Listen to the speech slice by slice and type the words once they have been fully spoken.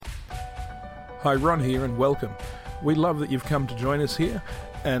Hi, Ron here and welcome. We love that you've come to join us here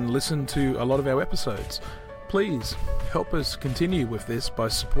and listen to a lot of our episodes. Please help us continue with this by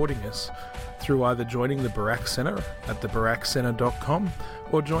supporting us through either joining the Barak Centre at thebarakcentre.com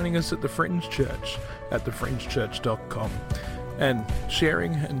or joining us at the Fringe Church at thefringechurch.com and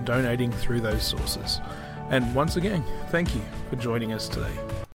sharing and donating through those sources. And once again, thank you for joining us today.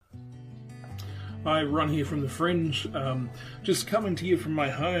 Hi, Ron here from The Fringe, just coming to you from my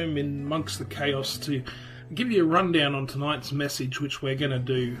home in amongst the chaos to give you a rundown on tonight's message, which we're going to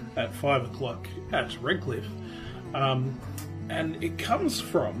do at 5 o'clock at Redcliffe. And it comes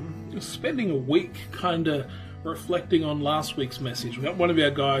from spending a week kind of reflecting on last week's message. We got one of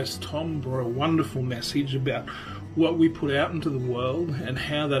our guys, Tom, brought a wonderful message about what we put out into the world and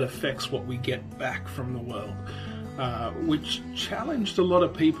how that affects what we get back from the world. Which challenged a lot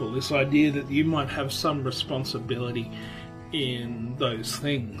of people, this idea that you might have some responsibility in those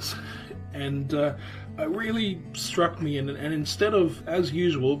things. And it really struck me, and instead of, as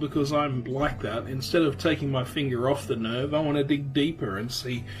usual, because I'm like that, instead of taking my finger off the nerve, I want to dig deeper and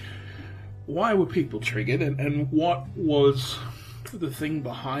see why were people triggered and what was the thing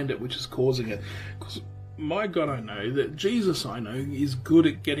behind it which is causing it. Because my God, I know that Jesus, I know, is good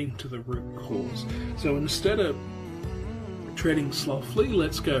at getting to the root cause. So instead of treading slothfully,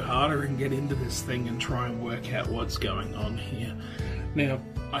 let's go harder and get into this thing and try and work out what's going on here. Now,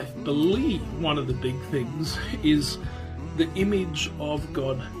 I believe one of the big things is the image of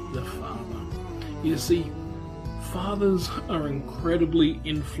God the Father. You see, fathers are incredibly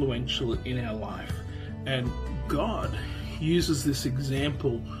influential in our life, and God uses this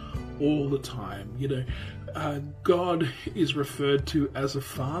example all the time. You know, God is referred to as a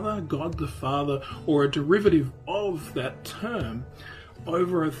father, God the Father, or a derivative of that term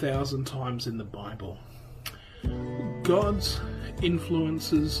over 1,000 times in the Bible. God's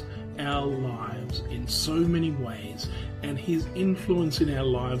influences our lives in so many ways, and his influence in our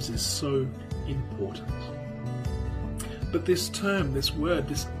lives is so important. But this term, this word,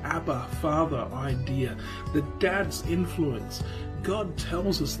 this Abba, Father idea, the dad's influence, God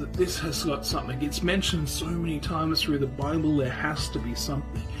tells us that this has got something. It's mentioned so many times through the Bible, there has to be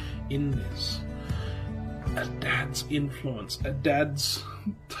something in this. A dad's influence, a dad's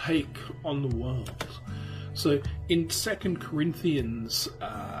take on the world. So in 2 Corinthians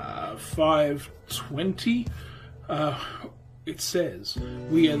 5:20, it says,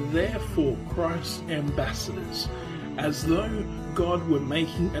 "We are therefore Christ's ambassadors, as though God were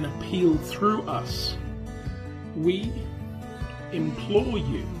making an appeal through us. We implore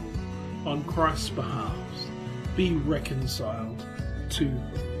you on Christ's behalf, be reconciled to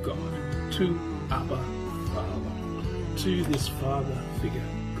God," to Abba Father, to this Father figure,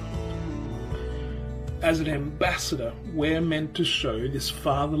 God. As an ambassador, we're meant to show this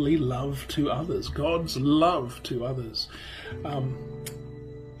fatherly love to others, God's love to others.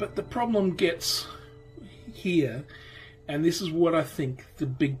 But the problem gets here, and this is what I think the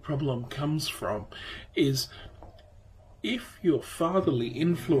big problem comes from, is if your fatherly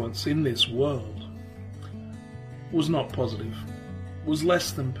influence in this world was not positive, was less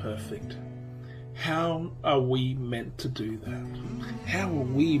than perfect, how are we meant to do that? How are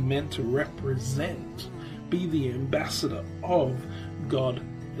we meant to represent, be the ambassador of God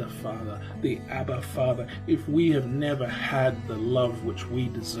the Father, the Abba Father, if we have never had the love which we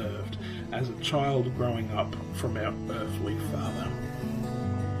deserved as a child growing up from our earthly father?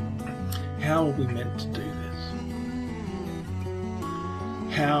 How are we meant to do this?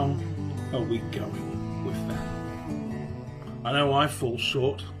 How are we going with that? I know I fall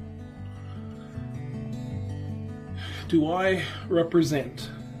short. Do I represent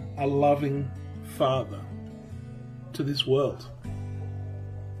a loving father to this world?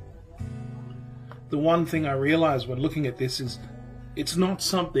 The one thing I realize when looking at this is it's not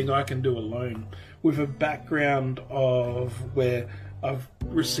something I can do alone. With a background of where I've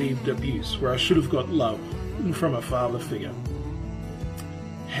received abuse, where I should have got love from a father figure.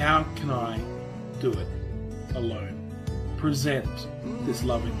 How can I do it alone? Present this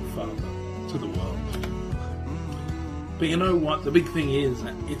loving Father to the world. But you know what? The big thing is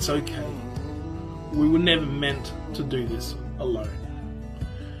that it's okay. We were never meant to do this alone.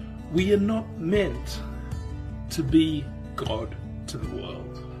 We are not meant to be God to the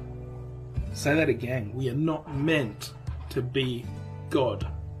world. Say that again. We are not meant to be God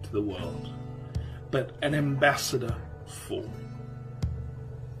to the world, but an ambassador for.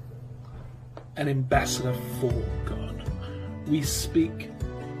 An ambassador for God. We speak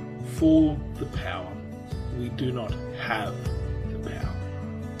for the power. We do not have the power.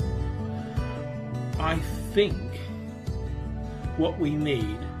 I think what we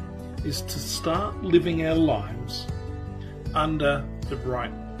need is to start living our lives under the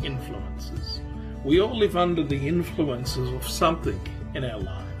right influences. We all live under the influences of something in our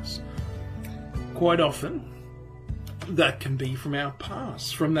lives. Quite often, that can be from our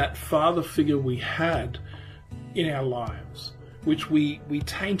past, from that father figure we had in our lives, which we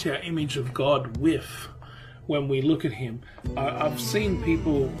taint our image of God with when we look at him. I've seen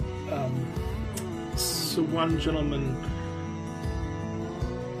people, so one gentleman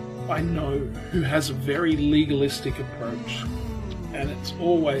I know who has a very legalistic approach, and it's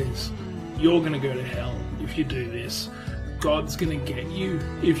always, you're going to go to hell if you do this. God's going to get you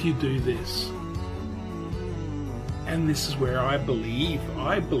if you do this. And this is where I believe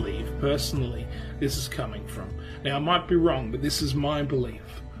personally this is coming from. Now I might be wrong, but this is my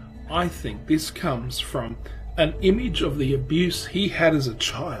belief. I think this comes from an image of the abuse he had as a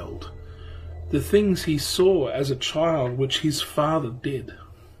child. The things he saw as a child which his father did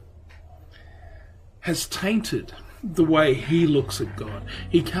has tainted the way he looks at God.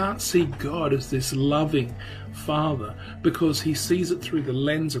 He can't see God as this loving Father because he sees it through the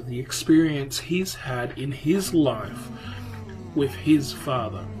lens of the experience he's had in his life with his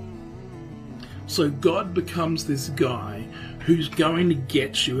Father. So God becomes this guy who's going to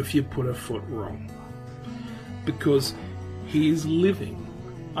get you if you put a foot wrong, because he is living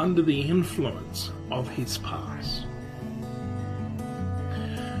under the influence of his past.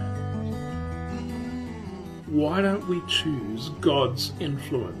 Why don't we choose God's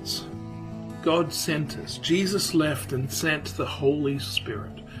influence? God sent us. Jesus left and sent the Holy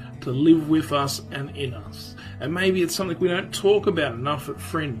Spirit to live with us and in us. And maybe it's something we don't talk about enough at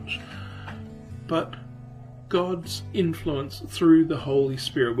Fringe. But God's influence through the Holy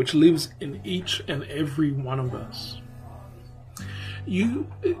Spirit, which lives in each and every one of us.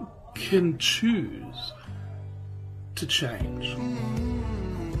 You can choose to change.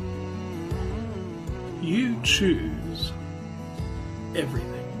 You choose everything.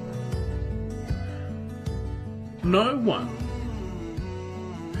 No one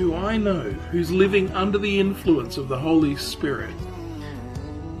who I know who's living under the influence of the Holy Spirit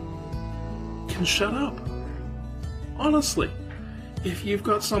can shut up. Honestly, if you've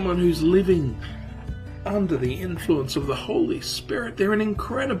got someone who's living under the influence of the Holy Spirit, they're an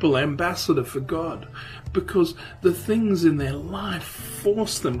incredible ambassador for God, because the things in their life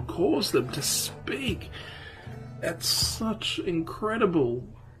cause them to speak at such incredible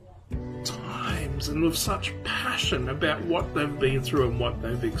times and with such passion about what they've been through and what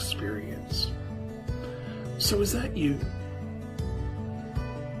they've experienced. So is that you?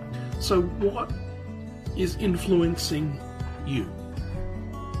 So what is influencing you?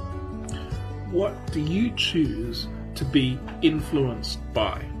 What do you choose to be influenced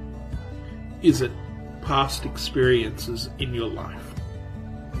by? Is it past experiences in your life?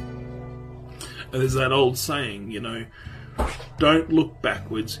 And there's that old saying, don't look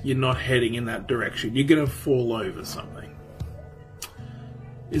backwards, you're not heading in that direction. You're going to fall over something.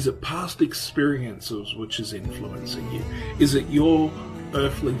 Is it past experiences which is influencing you? Is it your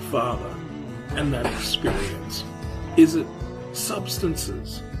earthly father and that experience? Is it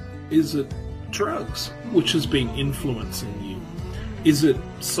substances? Is it drugs which has been influencing you? Is it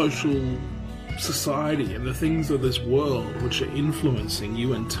social society and the things of this world which are influencing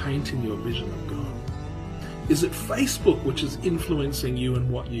you and tainting your vision of God? Is it Facebook which is influencing you and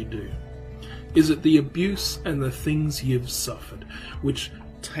what you do? Is it the abuse and the things you've suffered which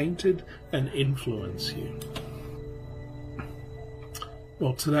tainted and influence you?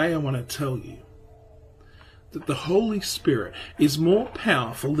 Well, today I want to tell you that the Holy Spirit is more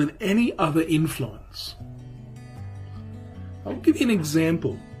powerful than any other influence. I'll give you an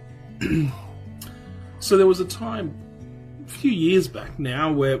example. So there was a time, a few years back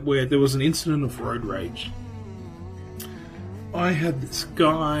now, where there was an incident of road rage. I had this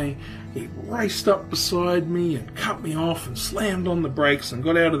guy, he raced up beside me and cut me off and slammed on the brakes and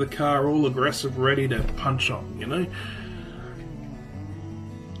got out of the car all aggressive, ready to punch on,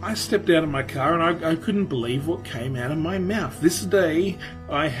 I stepped out of my car and I couldn't believe what came out of my mouth. This day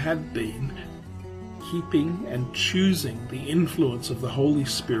I had been keeping and choosing the influence of the Holy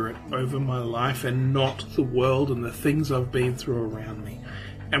Spirit over my life and not the world and the things I've been through around me.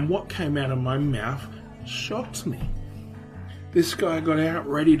 And what came out of my mouth shocked me. This guy got out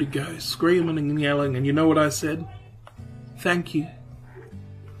ready to go, screaming and yelling, and you know what I said? Thank you.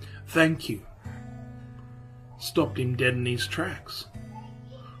 Thank you. Stopped him dead in his tracks.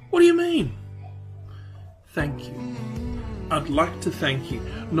 What do you mean? Thank you. I'd like to thank you.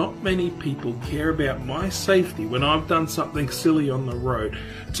 Not many people care about my safety when I've done something silly on the road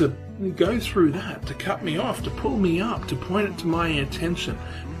to go through that, to cut me off, to pull me up, to point it to my attention.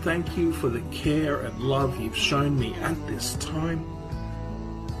 Thank you for the care and love you've shown me at this time.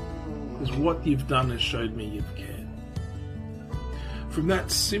 Because what you've done has showed me you've cared. From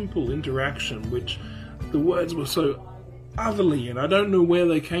that simple interaction, which the words were so otherly, and I don't know where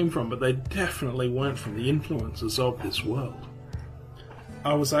they came from, but they definitely weren't from the influences of this world,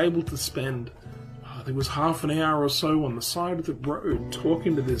 I was able to spend, there was half an hour or so on the side of the road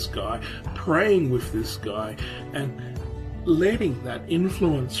talking to this guy, praying with this guy, and letting that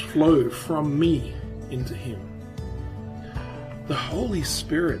influence flow from me into him. The Holy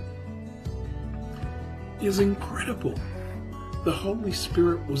Spirit is incredible. The Holy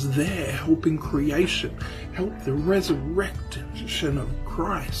Spirit was there helping creation, help the resurrection of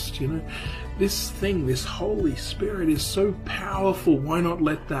Christ. This thing, this Holy Spirit is so powerful. Why not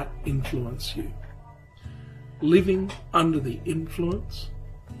let that influence you? Living under the influence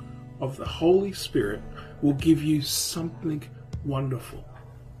of the Holy Spirit will give you something wonderful.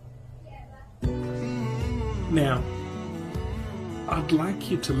 Now, I'd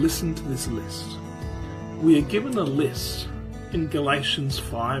like you to listen to this list. We are given a list in Galatians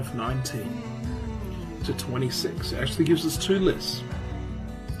 5:19 to 26. It actually gives us two lists.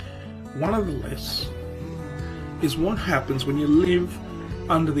 One of the lists is what happens when you live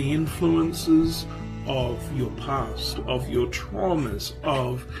under the influences of your past, of your traumas,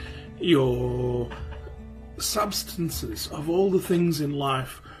 of your substances, of all the things in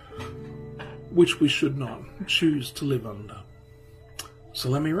life which we should not choose to live under. So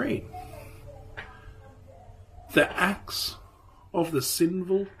let me read. The acts of the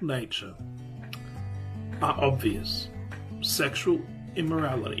sinful nature are obvious: sexual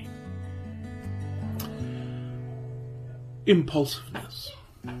immorality, impulsiveness,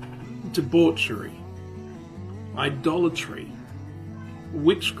 debauchery, idolatry,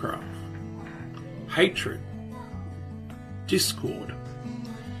 witchcraft, hatred, discord,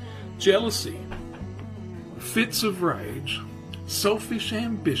 jealousy, fits of rage, selfish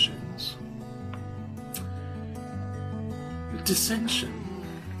ambitions, dissension,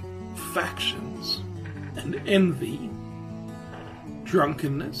 factions, and envy,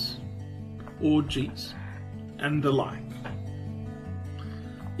 drunkenness, orgies, and the like.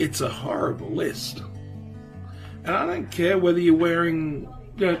 It's a horrible list. And I don't care whether you're wearing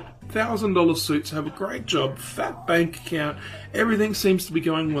 $1,000 suits, have a great job, fat bank account, everything seems to be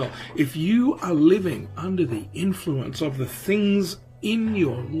going well. If you are living under the influence of the things in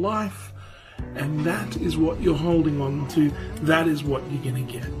your life, and that is what you're holding on to, that is what you're going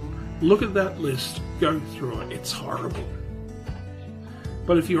to get. Look at that list, go through it, it's horrible.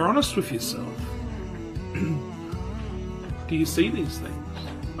 But if you're honest with yourself, do you see these things?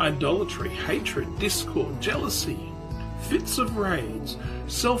 Idolatry, hatred, discord, jealousy, fits of rage,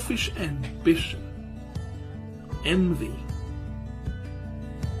 selfish ambition, envy.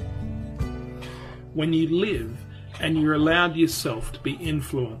 When you live and you're allowed yourself to be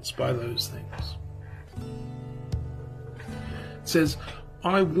influenced by those things. It says,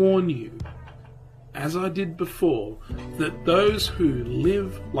 I warn you, as I did before, that those who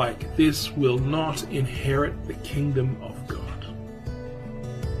live like this will not inherit the kingdom of God.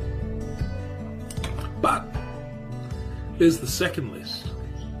 But there's the second list.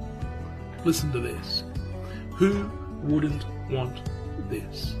 Listen to this. Who wouldn't want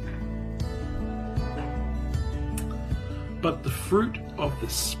this? But the fruit of the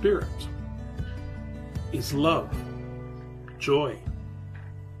Spirit is love, joy,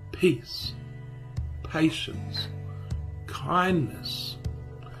 peace, patience, kindness,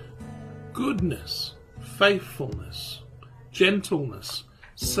 goodness, faithfulness, gentleness,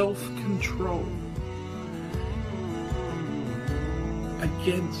 self-control.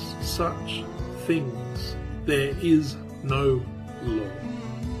 Against such things there is no law.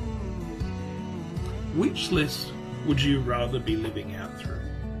 Which list would you rather be living out through?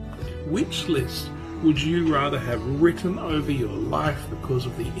 Which list would you rather have written over your life because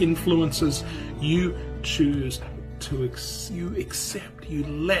of the influences you choose to accept, you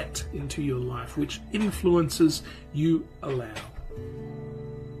let into your life? Which influences you allow?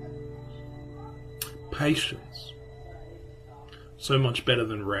 Patience. So much better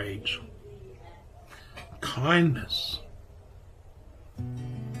than rage. Kindness.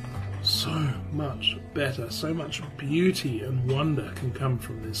 So much better. So much beauty and wonder can come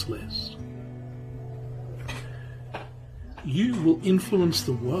from this list. You will influence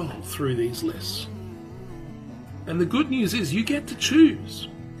the world through these lists. And the good news is you get to choose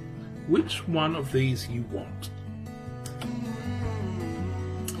which one of these you want.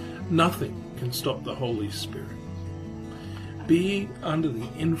 Nothing can stop the Holy Spirit. being under the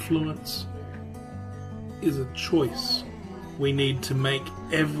influence is a choice we need to make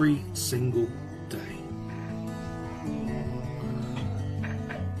every single day.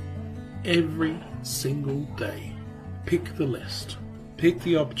 Every single day. Pick the list. Pick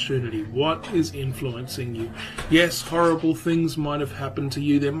the opportunity. What is influencing you? Yes, horrible things might have happened to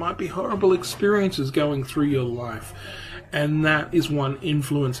you. There might be horrible experiences going through your life. And that is one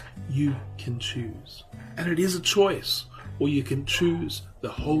influence you can choose. And it is a choice. Or you can choose the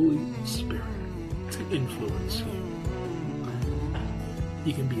Holy Spirit to influence you.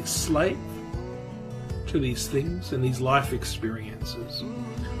 You can be a slave to these things and these life experiences.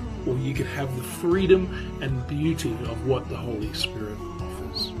 Or you can have the freedom and beauty of what the Holy Spirit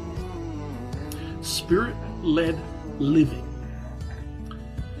offers. Spirit-led living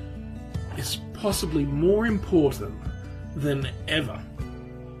is possibly more important than ever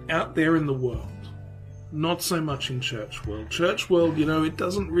out there in the world. Not so much in church world. Church world, it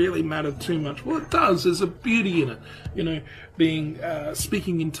doesn't really matter too much. Well, it does. There's a beauty in it. Being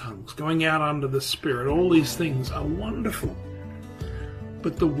speaking in tongues, going out under the Spirit. All these things are wonderful.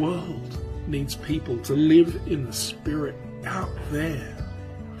 But the world needs people to live in the Spirit out there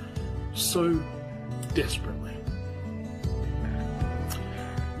so desperately.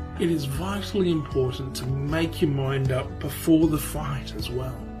 It is vitally important to make your mind up before the fight as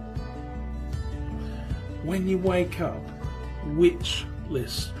well. When you wake up, which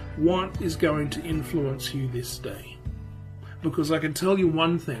list? What is going to influence you this day? Because I can tell you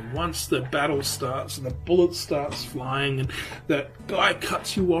one thing, once the battle starts and the bullet starts flying and that guy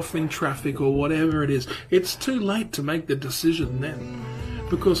cuts you off in traffic or whatever it is, it's too late to make the decision then.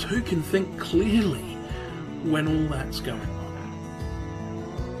 Because who can think clearly when all that's going on?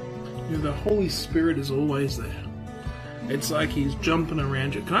 The Holy Spirit is always there. It's like he's jumping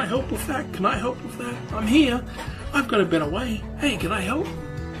around you. Can I help with that? Can I help with that? I'm here. I've got a better way. Hey, can I help?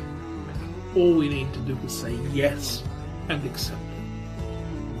 All we need to do is say yes and accept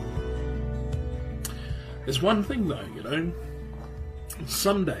it. There's one thing though,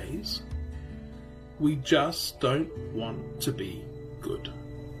 some days we just don't want to be good.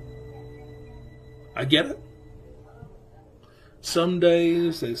 I get it. Some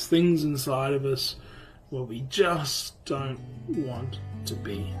days there's things inside of us where we just don't want to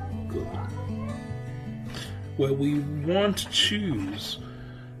be good. Where we want to choose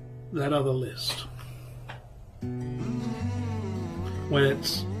that other list. When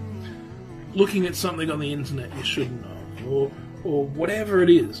it's looking at something on the internet you shouldn't have, or whatever it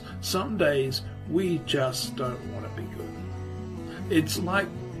is, some days we just don't want to be good. It's like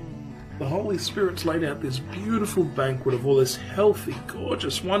the Holy Spirit's laid out this beautiful banquet of all this healthy,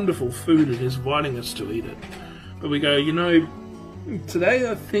 gorgeous, wonderful food and is inviting us to eat it. But we go,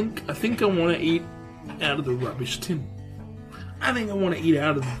 today I think I want to eat out of the rubbish tin. I think I want to eat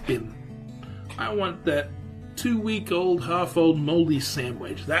out of the bin. I want that 2-week-old, half-old moldy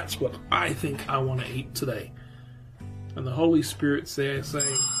sandwich. That's what I think I want to eat today. And the Holy Spirit's there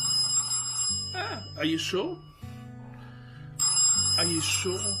saying, are you sure? Are you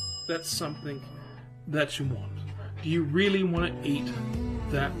sure that's something that you want? Do you really want to eat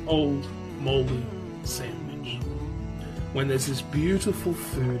that old, moldy sandwich when there's this beautiful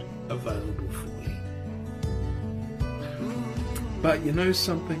food available for you? But you know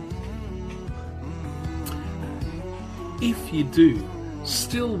something? If you do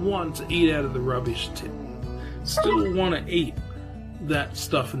still want to eat out of the rubbish tin, still want to eat that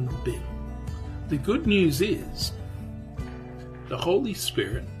stuff in the bin, the good news is the Holy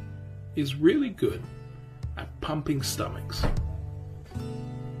Spirit is really good at pumping stomachs.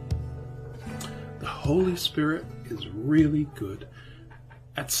 The Holy Spirit is really good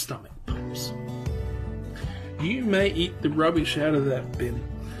at stomach pumps. You may eat the rubbish out of that bin.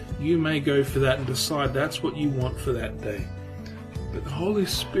 You may go for that and decide that's what you want for that day. But the Holy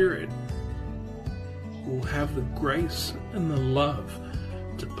Spirit will have the grace and the love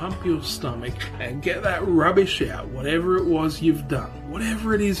to pump your stomach and get that rubbish out, whatever it was you've done,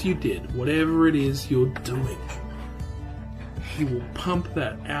 whatever it is you did, whatever it is you're doing. He will pump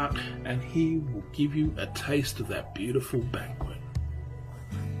that out and he will give you a taste of that beautiful banquet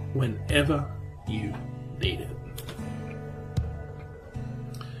whenever you need it.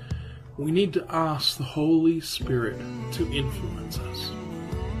 We need to ask the Holy Spirit to influence us,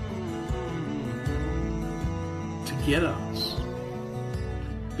 to get us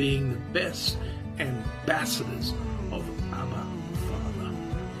being the best ambassadors of Abba Father,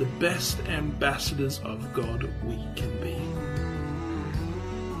 the best ambassadors of God we can be.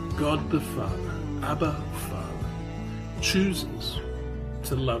 God the Father, Abba Father, chooses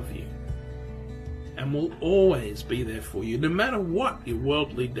to love you and will always be there for you, no matter what your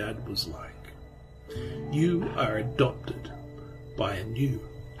worldly dad was like. You are adopted by a new,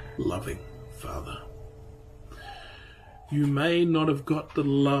 loving Father. You may not have got the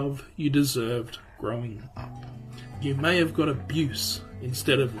love you deserved growing up. You may have got abuse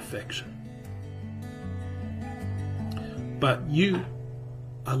instead of affection. But you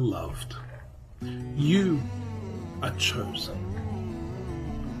are loved. You are chosen.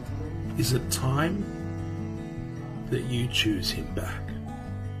 Is it time that you choose him back?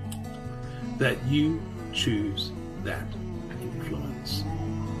 That you choose that influence?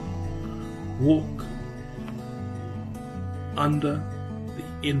 Walk under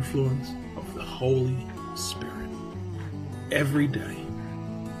the influence of the Holy Spirit. Every day,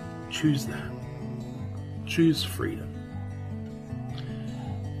 choose that. Choose freedom.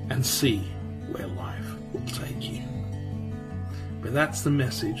 And see where life will take you. But that's the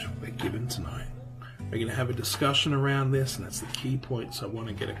message we're given tonight. We're going to have a discussion around this, and that's the key points I want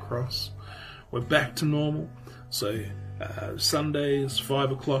to get across. We're back to normal. So Sundays,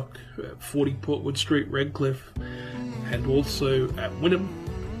 5 o'clock, 40 Portwood Street, Redcliffe, and also at Wynnum.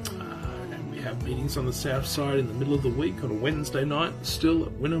 And we have meetings on the south side in the middle of the week on a Wednesday night, still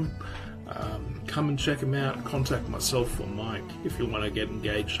at Wynnum. Come and check them out. Contact myself or Mike if you want to get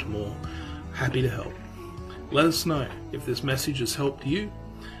engaged more. Happy to help. Let us know if this message has helped you,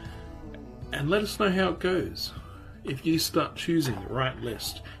 and let us know how it goes. If you start choosing the right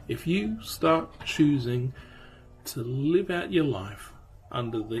list, if you start choosing to live out your life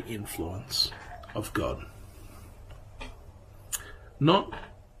under the influence of God. Not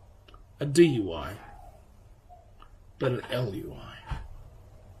a DUI, but an LUI.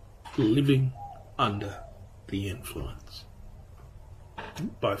 Living under the influence.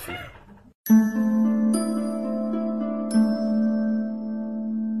 Bye for now.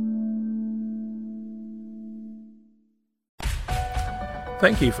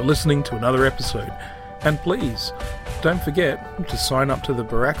 Thank you for listening to another episode. And please, don't forget to sign up to the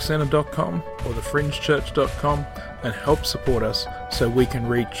barackcenter.com or thefringechurch.com and help support us so we can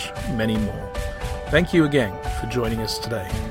reach many more. Thank you again for joining us today.